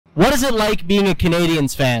What is it like being a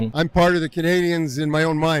Canadiens fan? I'm part of the Canadiens in my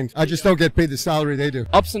own mind. I just don't get paid the salary they do.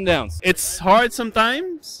 Ups and downs. It's hard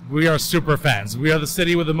sometimes. We are super fans. We are the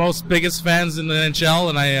city with the most biggest fans in the NHL,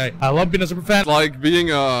 and I love being a super fan. It's like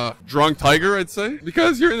being a drunk tiger, I'd say.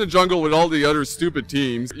 Because you're in the jungle with all the other stupid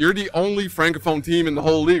teams. You're the only francophone team in the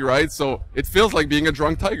whole league, right? So it feels like being a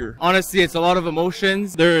drunk tiger. Honestly, it's a lot of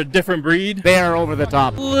emotions. They're a different breed. They are over the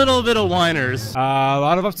top. A little bit of whiners. A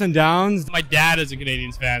lot of ups and downs. My dad is a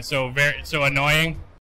Canadiens fan, so annoying.